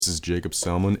This is Jacob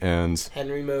Selman and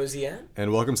Henry Mosier.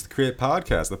 And welcome to the Create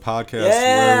Podcast, the podcast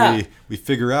where we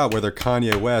figure out whether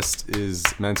Kanye West is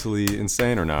mentally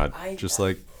insane or not. I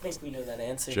think we know that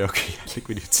answer. Joking, I think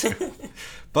we do too.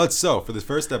 But so, for this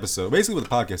first episode, basically what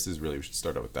the podcast is really, we should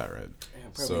start out with that, right? Yeah,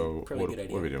 probably what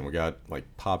are we doing? We got like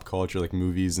pop culture, like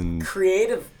movies and...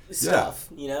 creative stuff,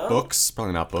 you know? Books,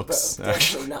 probably not books.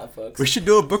 Definitely not books. We should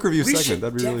do a book review segment,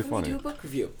 that'd be really funny. We should do a book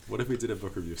review. What if we did a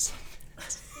book review segment?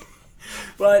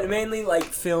 But mainly like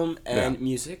film and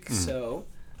music, so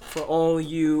for all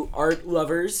you art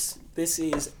lovers, this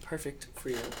is perfect for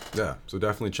you. Yeah, so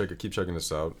definitely keep checking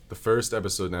this out. The first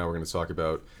episode now we're going to talk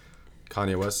about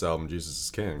Kanye West's album, Jesus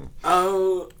is King.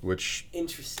 Oh, which...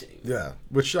 interesting. Yeah,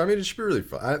 which, I mean, it should be really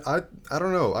fun. I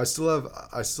don't know, I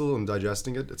still am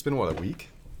digesting it. It's been, what, a week?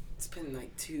 It's been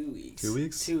like 2 weeks. 2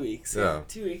 weeks? 2 weeks, yeah.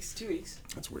 2 weeks, 2 weeks.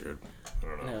 That's weird. I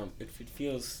don't know. No, it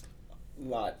feels a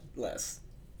lot less.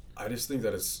 I just think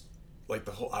that it's like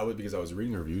because I was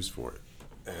reading reviews for it,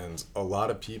 and a lot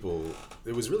of people,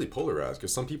 it was really polarized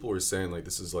because some people were saying like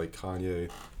this is like Kanye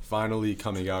finally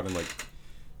coming out and like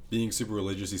being super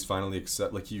religious. He's finally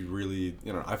like he really,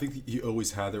 I think he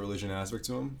always had the religion aspect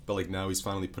to him, but like now he's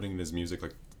finally putting in his music,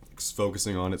 like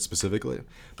focusing on it specifically.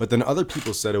 But then other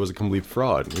people said it was a complete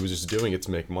fraud. He was just doing it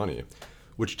to make money,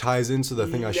 which ties into the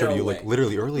thing I showed you like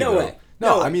literally earlier. No way.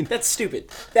 No, I mean that's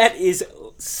stupid. That is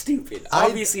stupid.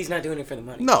 Obviously, he's not doing it for the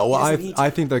money. No, well, I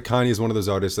think that Kanye is one of those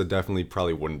artists that definitely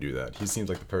probably wouldn't do that. He seems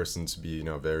like the person to be,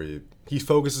 very. He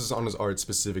focuses on his art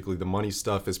specifically. The money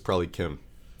stuff is probably Kim.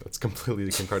 That's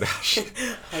completely Kim Kardashian.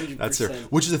 100%. That's her.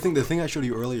 Which is the thing. The thing I showed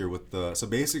you earlier with the. So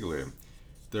basically,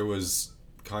 there was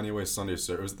Kanye West's Sunday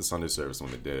service. It was the Sunday service when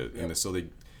they did it, and so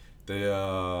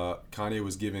Kanye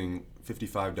was giving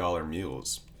 $55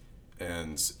 meals,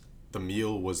 and the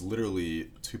meal was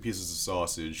literally 2 pieces of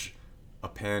sausage, a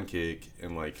pancake,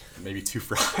 and like maybe 2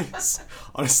 fries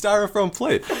on a styrofoam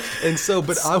plate. And so,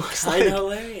 but I was like,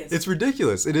 hilarious. It's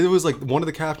ridiculous. It was like one of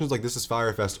the captions was like, "This is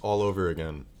Fyre Fest all over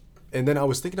again." And then I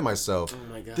was thinking to myself,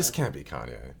 oh my God, this can't be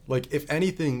Kanye. Like, if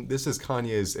anything, this is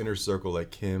Kanye's inner circle,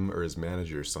 like Kim or his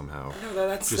manager somehow. No,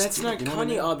 that's not Kanye. I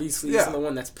mean? Obviously, isn't the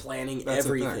one that's planning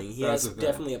everything. He has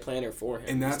definitely a planner for him.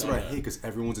 And that's what I hate, because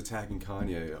everyone's attacking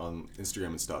Kanye on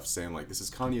Instagram and stuff, saying like this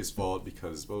is Kanye's fault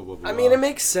because blah blah blah. I mean, it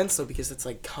makes sense though, because it's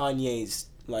like Kanye's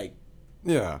like.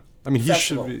 Yeah, I mean,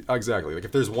 festival. He should be exactly like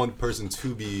if there's one person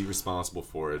to be responsible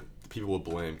for it, people will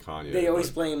blame Kanye. They always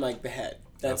blame like the head.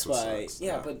 That's why. Sucks.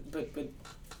 Yeah, but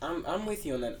I'm with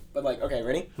you on that. But like, okay,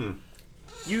 ready?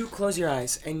 You close your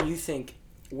eyes and you think,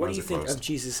 what do you think of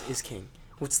Jesus is King?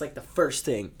 What's like the first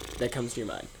thing that comes to your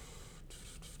mind?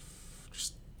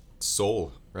 Just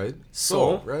soul, right?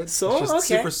 Soul, right? Soul, it's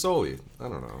just okay. super soul-y. I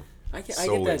don't know. I get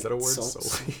Soul-y. that. Is that a word?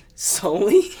 Soul-y?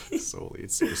 Soul-y.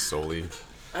 It's super soul-y.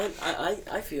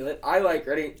 I feel it. I like,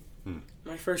 ready?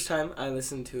 My first time I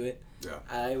listened to it, yeah,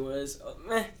 I was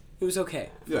meh. It was okay.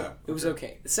 Yeah. It was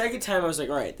okay. The second time I was like,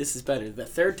 all right, this is better. The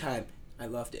third time, I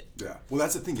loved it. Yeah. Well,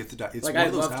 that's the thing. You have to it's like, one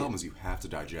of those albums you have to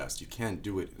digest. You can't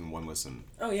do it in one listen.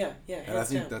 Oh, yeah. And I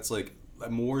think that's like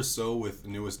more so with the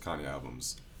newest Kanye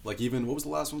albums. Like even, what was the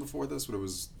last one before this? What it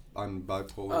was on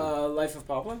Bipolar? Life of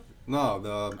Pablo? No,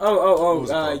 the... Oh,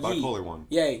 Bipolar one.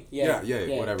 Yay,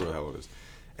 whatever the hell it is.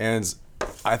 And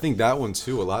I think that one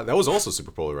too, that was also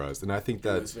super polarized. And I think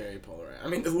that... It was very polarized. I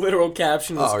mean, the literal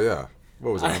caption was... Oh, yeah.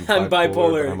 What was it? I'm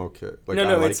bipolar. But I'm okay. Like, no,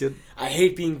 I like it. I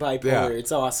hate being bipolar. Yeah.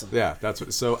 It's awesome. Yeah, that's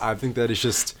what... So I think that it's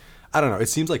just... I don't know. It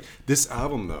seems like this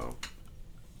album, though,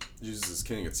 Jesus is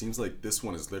King, it seems like this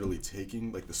one is literally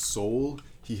taking, like, the soul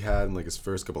he had in, like, his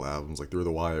first couple albums, like, Through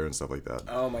the Wire and stuff like that.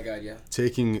 Oh, my God, yeah.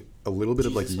 Taking a little bit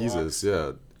of, like, Jesus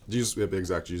Yeezus. Yeah.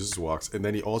 Exactly. Jesus Walks. And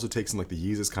then he also takes in, like,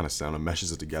 the Yeezus kind of sound and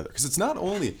meshes it together. Because it's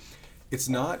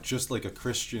not just, like, a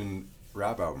Christian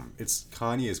rap album. It's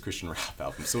Kanye's Christian rap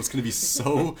album. So it's going to be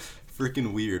so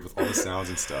freaking weird with all the sounds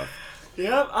and stuff.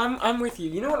 Yeah, I'm with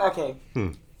you. You know what? Okay.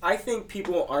 I think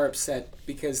people are upset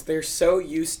because they're so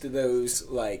used to those,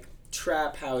 like,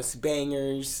 trap house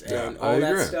bangers and all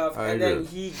that stuff. Then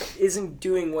he isn't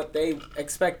doing what they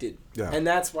expected. Yeah. And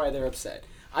that's why they're upset.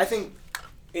 I think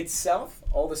itself,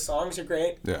 all the songs are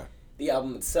great. Yeah. The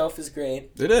album itself is great.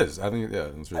 It is. I think, yeah,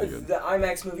 it's really good. The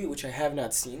IMAX movie, which I have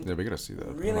not seen. Yeah, we gotta see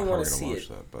that. Really want to see it.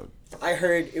 That, but I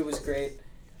heard it was great.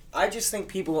 I just think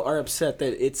people are upset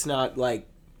that it's not like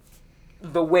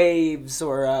The Waves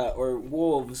or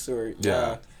Wolves or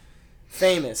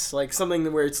Famous, like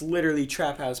something where it's literally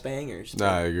trap house bangers. No,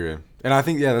 I agree. And I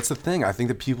think, that's the thing. I think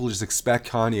that people just expect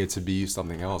Kanye to be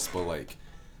something else, but like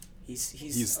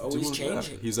he's always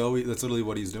changing. That's literally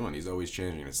what he's doing. He's always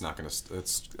changing. It's not gonna.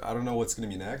 I don't know what's gonna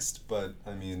be next, but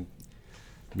I mean,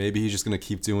 Maybe he's just gonna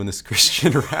keep doing this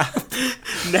Christian rap.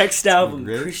 Next album,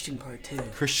 Christian Part 2.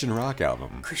 Christian rock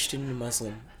album. Christian and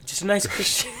Muslim. Just a nice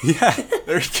Christian. Yeah,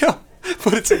 there you go.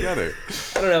 Put it together.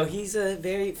 I don't know. He's a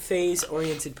very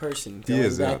phase-oriented person.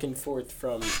 Going back and forth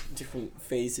from different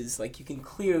phases. Like, you can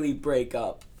clearly break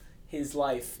up his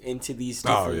life into these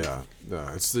different... Oh,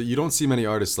 yeah. You don't see many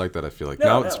artists like that, I feel like.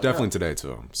 It's definitely today,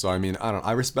 too. So, I mean,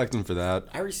 I respect him for that.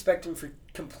 I respect him for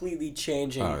completely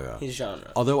changing his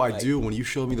genre. Although I do, when you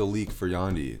showed me the leak for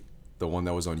Yandhi, the one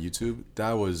that was on YouTube,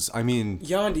 that was, I mean...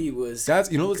 Yandhi was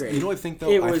great. You know what I think,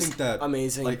 though? I think that...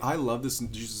 amazing. Like, I love this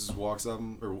Jesus Walks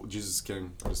album, or Jesus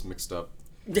King. I just mixed up.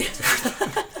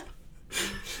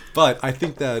 But I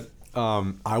think that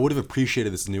I would have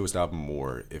appreciated this newest album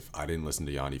more if I didn't listen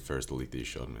to Yandhi first, the leak that you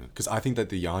showed me. Because I think that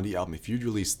the Yandhi album, if you'd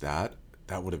released that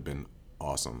would have been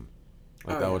awesome.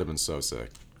 Like, that would have been so sick.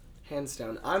 Hands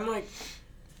down. I'm, like...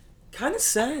 kind of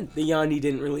sad the Yandhi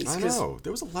didn't release. I know.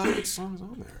 There was a lot of good songs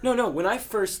on there. No. When I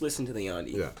first listened to the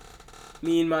Yandhi,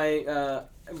 me and my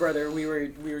brother, we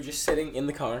were just sitting in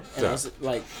the car, and I was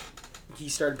like, he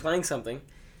started playing something,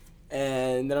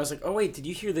 and then I was like, oh wait, did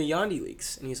you hear the Yandhi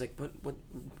leaks? And he's like,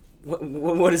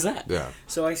 what is that? Yeah.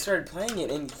 So I started playing it,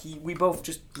 and we both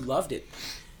just loved it.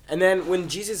 And then when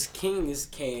Jesus Kings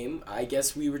came, I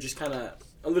guess we were just kind of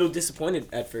a little disappointed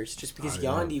at first, just because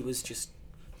Yandhi was just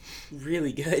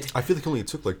really good. I feel like he only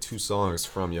took like 2 songs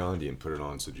from Yandhi and put it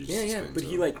on to Jesus. Yeah, but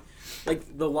he like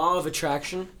the Law of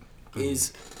Attraction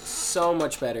is so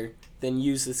much better than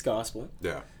Use This Gospel.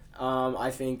 Yeah. I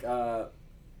think The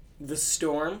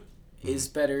Storm is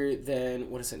better than,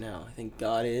 what is it now? I think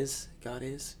God is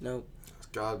no.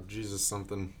 God, Jesus,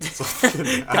 something.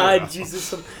 God, Jesus,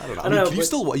 something. I don't know. I mean,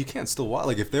 you can't still watch.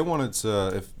 Like, if they wanted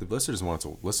to, if the listeners wanted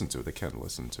to listen to it, they can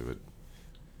listen to it.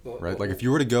 Right? Like, if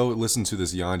you were to go listen to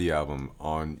this Yandhi album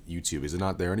on YouTube, is it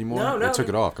not there anymore? No. They took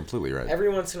it off completely, right? Every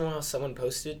once in a while, someone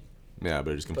posted. Yeah,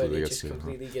 but it just completely gets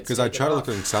Because I try to look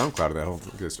on SoundCloud, and I don't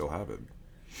think they still have it.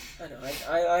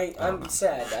 I know. I'm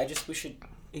sad. I just wish it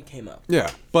came out. Yeah,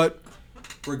 but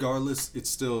regardless, it's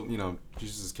still,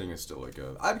 Jesus is King is still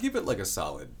I'd give it like a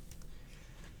solid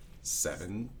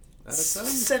 7 out of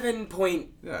 7.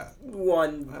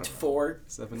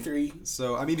 7.14.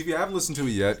 So, I mean, if you haven't listened to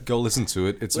it yet, go listen to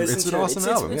it. It's an awesome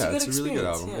album. It's a really good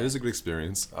album. Yeah. It is a good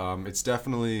experience. It's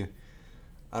definitely,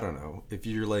 I don't know, if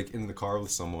you're like in the car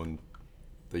with someone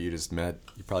that you just met,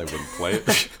 you probably wouldn't play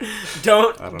it.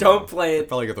 Don't play it. You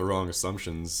probably get the wrong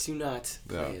assumptions. Do not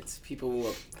play it. People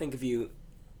will think of you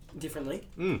differently.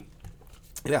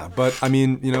 Yeah, but I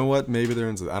mean, you know what? Maybe they're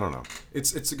into. I don't know.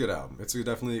 It's a good album. It's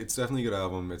definitely a good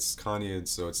album. It's Kanye,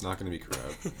 so it's not going to be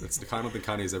crap. It's the kind of thing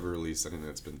Kanye's ever released anything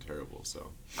that's been terrible.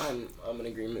 So I'm in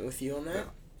agreement with you on that. Yeah.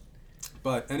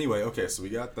 But anyway, okay, so we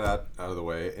got that out of the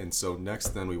way, and so next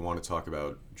then we want to talk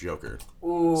about Joker.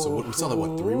 Ooh. So we saw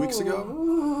that 3 weeks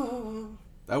ago?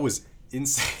 That was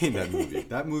insane. That movie.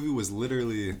 That movie was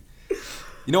literally.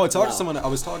 I talked to someone. I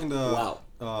was talking to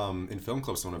in film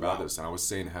club someone about this, and I was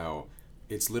saying how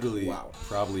it's literally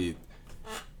probably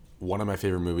one of my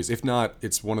favorite movies. If not,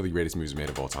 it's one of the greatest movies made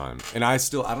of all time. And I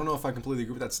don't know if I completely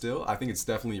agree with that still. I think it's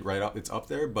definitely right up. It's up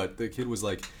there. But the kid was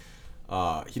like,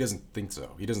 he doesn't think so.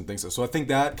 So I think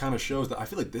that kind of shows that. I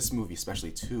feel like this movie,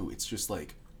 especially too, it's just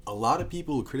like a lot of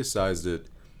people who criticized it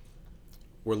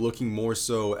were looking more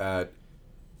so at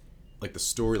like the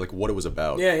story, like what it was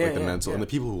about, like the mental. And the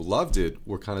people who loved it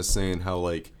were kind of saying how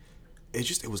like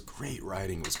it was great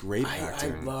writing, it was great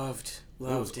acting. I loved it.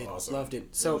 Awesome. Loved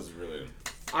it. So it was really...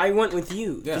 I went with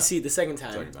you to see the second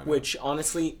time which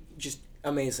honestly just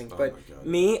amazing. But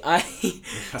me,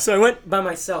 so I went by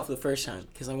myself the first time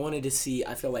because I wanted to see.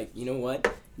 I feel like, you know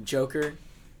what, Joker,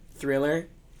 thriller.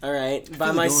 All right,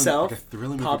 by myself, like a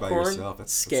thriller movie popcorn, by yourself.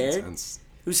 That's scared. Intense.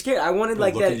 Who's scared? I wanted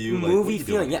like that movie like,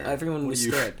 feeling. Yeah, everyone was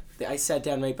scared. I sat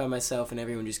down right by myself, and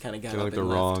everyone just kind of got up like and the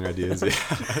left. wrong ideas. They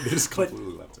just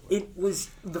completely left. It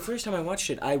was the first time I watched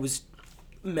it. I was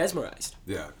mesmerized.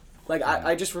 Yeah. Like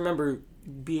I just remember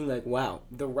being like, wow,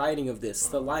 the writing of this,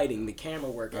 the lighting, the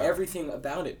camera work, everything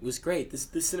about it was great. The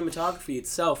cinematography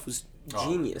itself was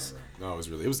genius. No, it was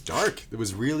dark. It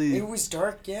was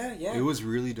dark, yeah. It was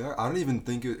really dark. I don't even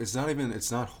think it's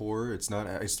not horror.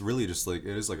 It's really just like,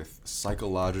 it is like a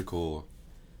psychological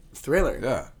thriller.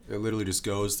 Yeah. It literally just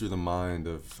goes through the mind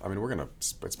of, I mean,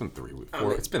 it's been 3 weeks.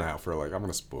 It's been out for like, I'm going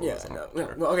to spoil it. Yeah, no.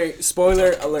 Well, okay,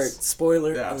 spoiler alert.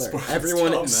 Spoiler alert.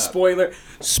 Everyone, spoiler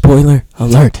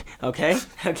alert. Okay,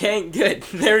 good.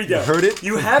 There we go. You heard it?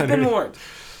 You have been warned.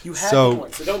 So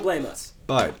don't blame us.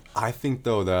 But I think,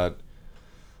 though, that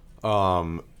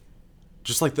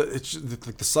just like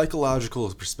the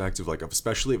psychological perspective, like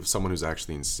especially of someone who's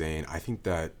actually insane. I think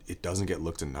that it doesn't get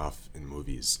looked enough in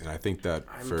movies, and I think that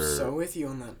I'm so with you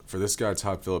on that. For this guy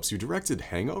Todd Phillips, who directed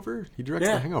Hangover, he directed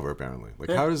The Hangover apparently.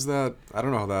 Like, how does that? I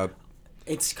don't know how that.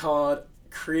 It's called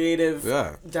creative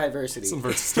diversity. Some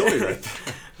versatility right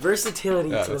there. Versatility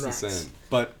to the max. Insane.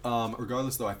 But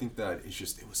regardless, though, I think that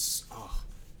it was.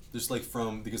 Just like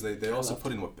because they also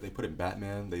put in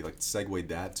Batman, they like segued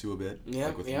that too a bit. Yeah,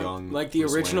 like with young, like the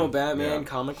original Batman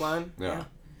comic line. Yeah.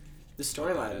 The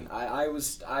storyline, I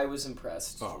was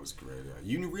impressed. Oh, it was great.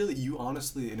 Yeah. You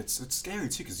honestly, and it's scary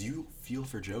too because you feel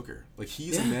for Joker. Like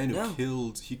he's a man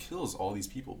who kills all these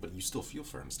people, but you still feel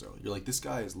for him still. You're like, this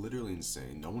guy is literally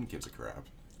insane. No one gives a crap.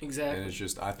 Exactly. And it's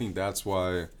just, I think that's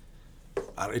why.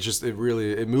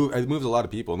 It moved a lot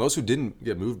of people, and those who didn't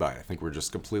get moved by it, I think were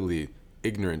just completely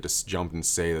ignorant to jump and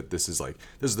say that this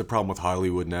is the problem with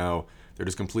Hollywood now. They're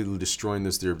just completely destroying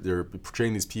this. They're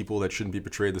portraying these people that shouldn't be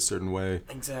portrayed a certain way.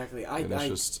 Exactly.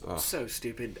 So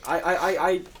stupid.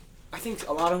 I think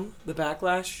a lot of the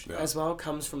backlash as well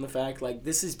comes from the fact like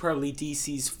this is probably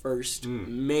DC's first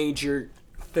major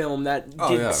film that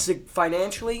did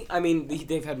financially. I mean,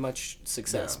 they've had much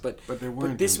success, but they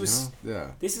weren't. But this was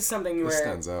this is something where this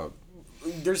stands out.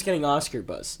 There's getting Oscar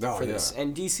buzz for this,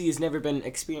 and DC has never been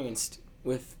experienced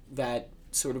with that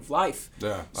sort of life.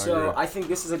 Yeah, I think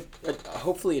this is a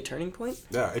hopefully a turning point.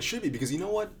 Yeah, it should be, because you know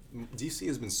what? DC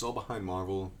has been so behind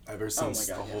Marvel ever since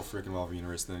the whole freaking Marvel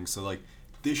Universe thing. So like,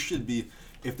 this should be,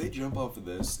 if they jump off of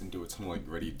this and do a ton of like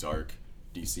gritty, dark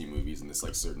DC movies in this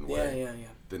like certain way,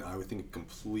 then I would think it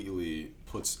completely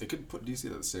could put DC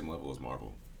at the same level as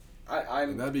Marvel.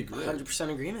 And that'd be great.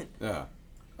 100% agreement. Yeah.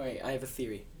 All right, I have a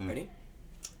theory. Ready?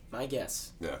 My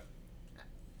guess. Yeah.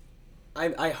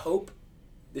 I hope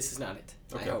this is not it.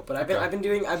 Okay. I hope, but I've been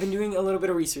doing a little bit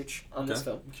of research on this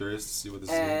film. I'm curious to see what this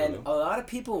and is. And a lot of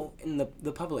people in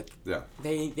the public,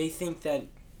 they think that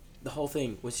the whole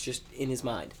thing was just in his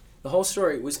mind. The whole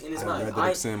story was in his mind. I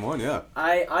read the same one, yeah.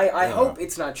 I hope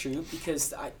it's not true,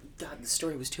 because the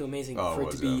story was too amazing for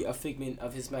it to be a figment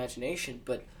of his imagination.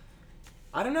 But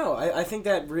I don't know. I think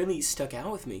that really stuck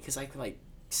out with me, because I could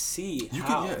see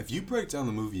how. If you break down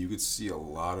the movie, you could see a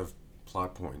lot of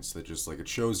plot points that just it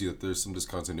shows you that there's some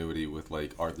discontinuity with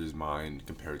Arthur's mind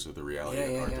compared to the reality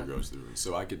that Arthur goes through.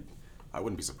 So I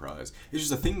wouldn't be surprised. It's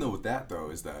just the thing though with that though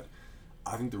is that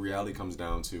I think the reality comes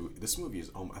down to this movie is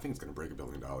I think it's gonna break $1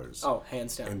 billion. Oh,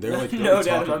 hands down. And they're no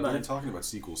doubt in my mind. They're talking about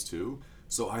sequels too.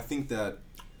 So I think that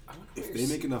if they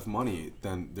make enough money,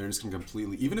 then they're just gonna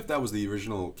completely, even if that was the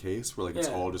original case where it's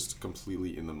all just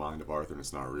completely in the mind of Arthur and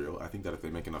it's not real, I think that if they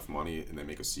make enough money and they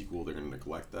make a sequel, they're gonna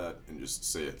neglect that and just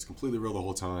say it's completely real the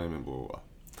whole time and blah blah blah.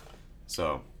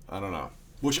 So I don't know.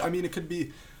 Which I mean, it could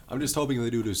be. I'm just hoping if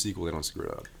they do a sequel, they don't screw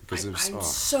it up. Because I'm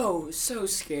so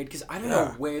scared because I don't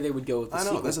know where they would go with the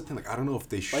sequel. I know, that's the thing. I don't know if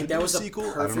they should do a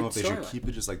sequel. I don't know if they should keep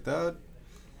it just like that.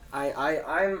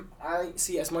 I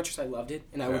see, as much as I loved it,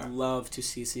 and I would love to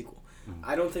see a sequel.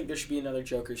 I don't think there should be another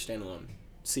Joker standalone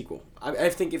sequel. I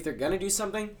think if they're gonna do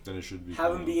something, then it should be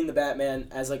have him be in the Batman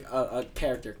as a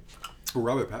character. Well,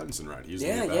 Robert Pattinson, right? He's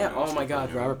Oh my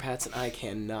God, Robert Pattinson! I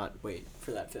cannot wait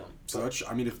for that film. So that's,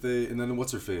 I mean, if they, and then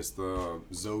what's her face, the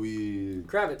Zoe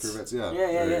Kravitz.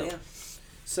 Yeah.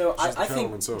 So I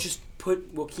think just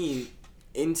put Joaquin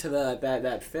into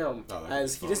that film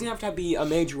as he doesn't have to be a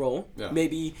major role. Yeah.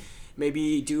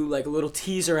 Maybe do a little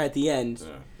teaser at the end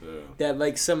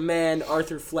that some man,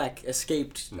 Arthur Fleck,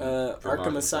 escaped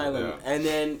Arkham Asylum, and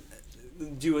then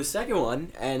do a second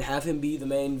one and have him be the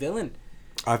main villain.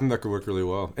 I think that could work really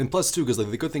well. And plus, too, because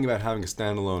the good thing about having a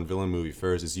standalone villain movie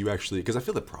first is you actually, because I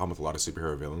feel the problem with a lot of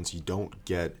superhero villains, you don't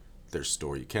get their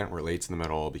story. You can't relate to them at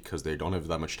all because they don't have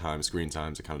that much screen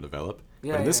time to kind of develop.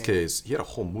 But in this case, he had a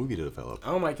whole movie to develop.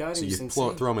 Oh my God, so you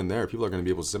throw him in there, people are going to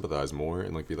be able to sympathize more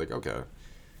and be like, okay,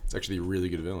 it's actually a really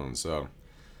good villain. So,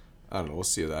 I don't know, we'll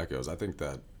see how that goes. I think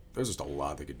that there's just a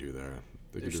lot they could do there.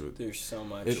 There's so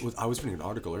much. I was reading an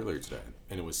article earlier today,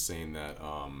 and it was saying that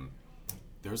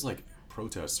there's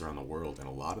protests around the world, and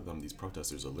a lot of them, these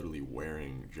protesters are literally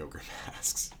wearing Joker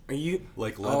masks. Are you?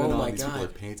 Lebanon, these people are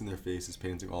painting their faces,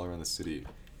 painting all around the city,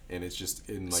 and it's just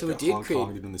in Hong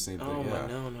Kong, they're doing the same thing. Oh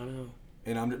no.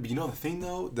 And the thing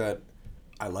though that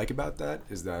I like about that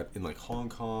is that in Hong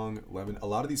Kong, Lebanon, a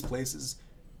lot of these places,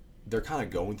 they're kind of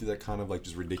going through that kind of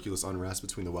just ridiculous unrest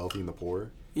between the wealthy and the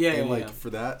poor. For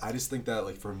that, I just think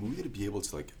that for a movie to be able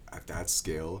to at that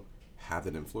scale have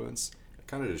that influence,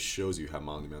 kind of just shows you how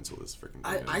monumental this freaking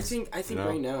thing is. I think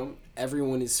right now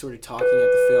everyone is sort of talking at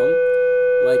the film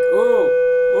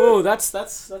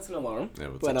that's an alarm. Yeah,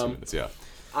 but 2 minutes. Yeah.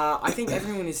 I think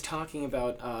everyone is talking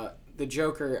about the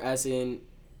Joker as in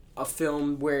a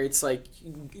film where it's like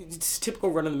it's typical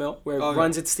run of the mill where it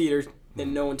runs its theater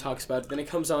and no one talks about it. Then it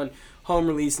comes on home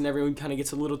release and everyone kind of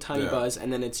gets a little tiny buzz,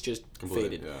 and then it's just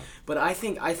faded. Yeah. But I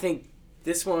think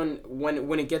this one,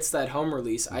 when it gets that home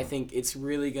release, I think it's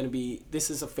really going to be. This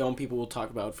is a film people will talk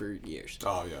about for years.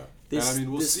 Oh yeah, and I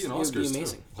mean we'll see an Oscars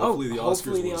too. Hopefully the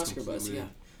Oscar buzz, yeah.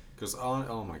 Because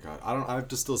oh my god, I have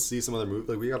to still see some other movies.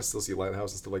 Like we got to still see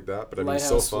Lighthouse and stuff like that. But I mean,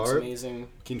 so far, amazing.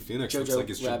 Joaquin Phoenix looks like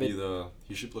he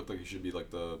should look like he should be like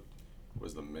the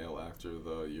the male actor of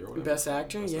the year. Or whatever. Best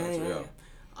actor, yeah.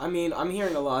 I mean, I'm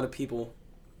hearing a lot of people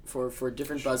for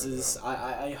different buzzes. Yeah.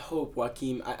 I hope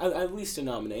Joaquin at least a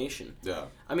nomination. Yeah.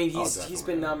 I mean he's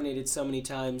been nominated so many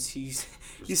times. He's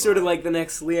sort of like the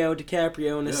next Leo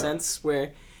DiCaprio in a sense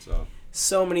where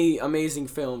so many amazing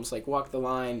films like Walk the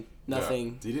Line.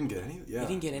 Nothing. Yeah. He didn't get any. Yeah. He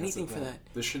didn't get anything for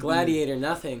that. Gladiator,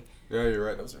 nothing. Yeah, you're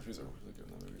right. Those are really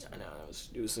good movies. I know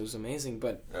it was amazing,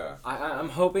 but I'm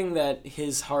hoping that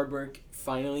his hard work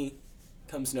finally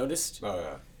comes noticed. Oh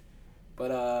yeah.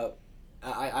 But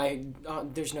I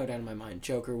there's no doubt in my mind,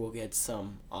 Joker will get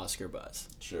some Oscar buzz.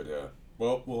 Should, yeah.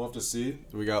 Well, we'll have to see.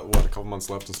 We got a couple months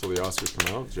left until the Oscars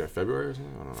come out. Yeah, February or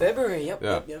something. I don't know. February.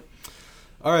 Yep.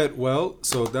 All right, well,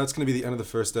 so that's going to be the end of the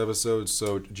first episode.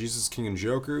 So, Jesus, King, and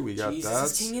Joker, we got that.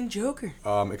 Jesus, King, and Joker.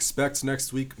 Expect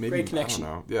next week, maybe, Great connection. I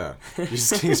don't know. Yeah.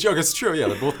 Jesus, King, and Joker, it's true. Yeah,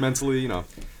 they're both mentally,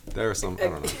 there are some, I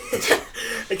don't know.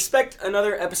 Expect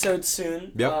another episode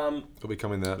soon. Yep, it'll be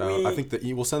coming that out. I think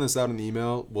we'll send this out in the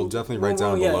email. We'll definitely write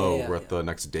down below what the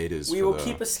next date is. We will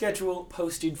keep a schedule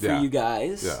posted for you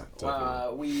guys. Yeah,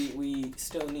 definitely. We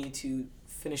still need to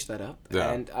finish that up.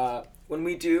 Yeah. And when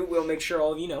we do, we'll make sure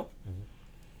all of you know. Mm-hmm.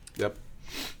 Yep.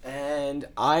 And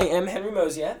I am Henry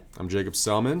Mosiat. I'm Jacob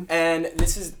Selman. And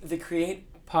this is the Create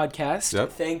Podcast.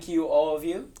 Yep. Thank you, all of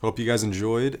you. Hope you guys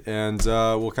enjoyed, and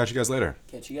we'll catch you guys later.